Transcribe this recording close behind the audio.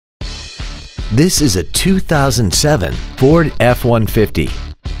This is a 2007 Ford F-150.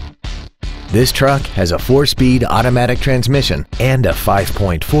 This truck has a 4-speed automatic transmission and a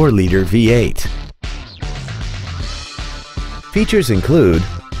 5.4-liter V8. Features include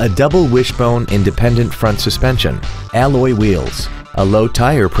a double wishbone independent front suspension, alloy wheels, a low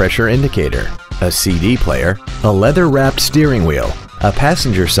tire pressure indicator, a CD player, a leather-wrapped steering wheel, a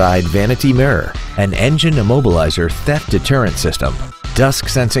passenger side vanity mirror, an engine immobilizer theft deterrent system,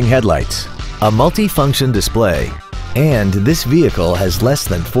 dusk-sensing headlights, a multi-function display, and this vehicle has less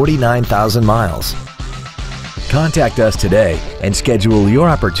than 49,000 miles. Contact us today and schedule your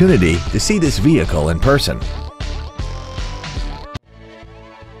opportunity to see this vehicle in person.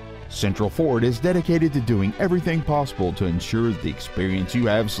 Central Ford is dedicated to doing everything possible to ensure the experience you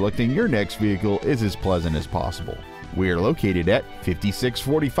have selecting your next vehicle is as pleasant as possible. We are located at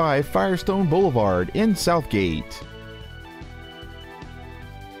 5645 Firestone Boulevard in Southgate.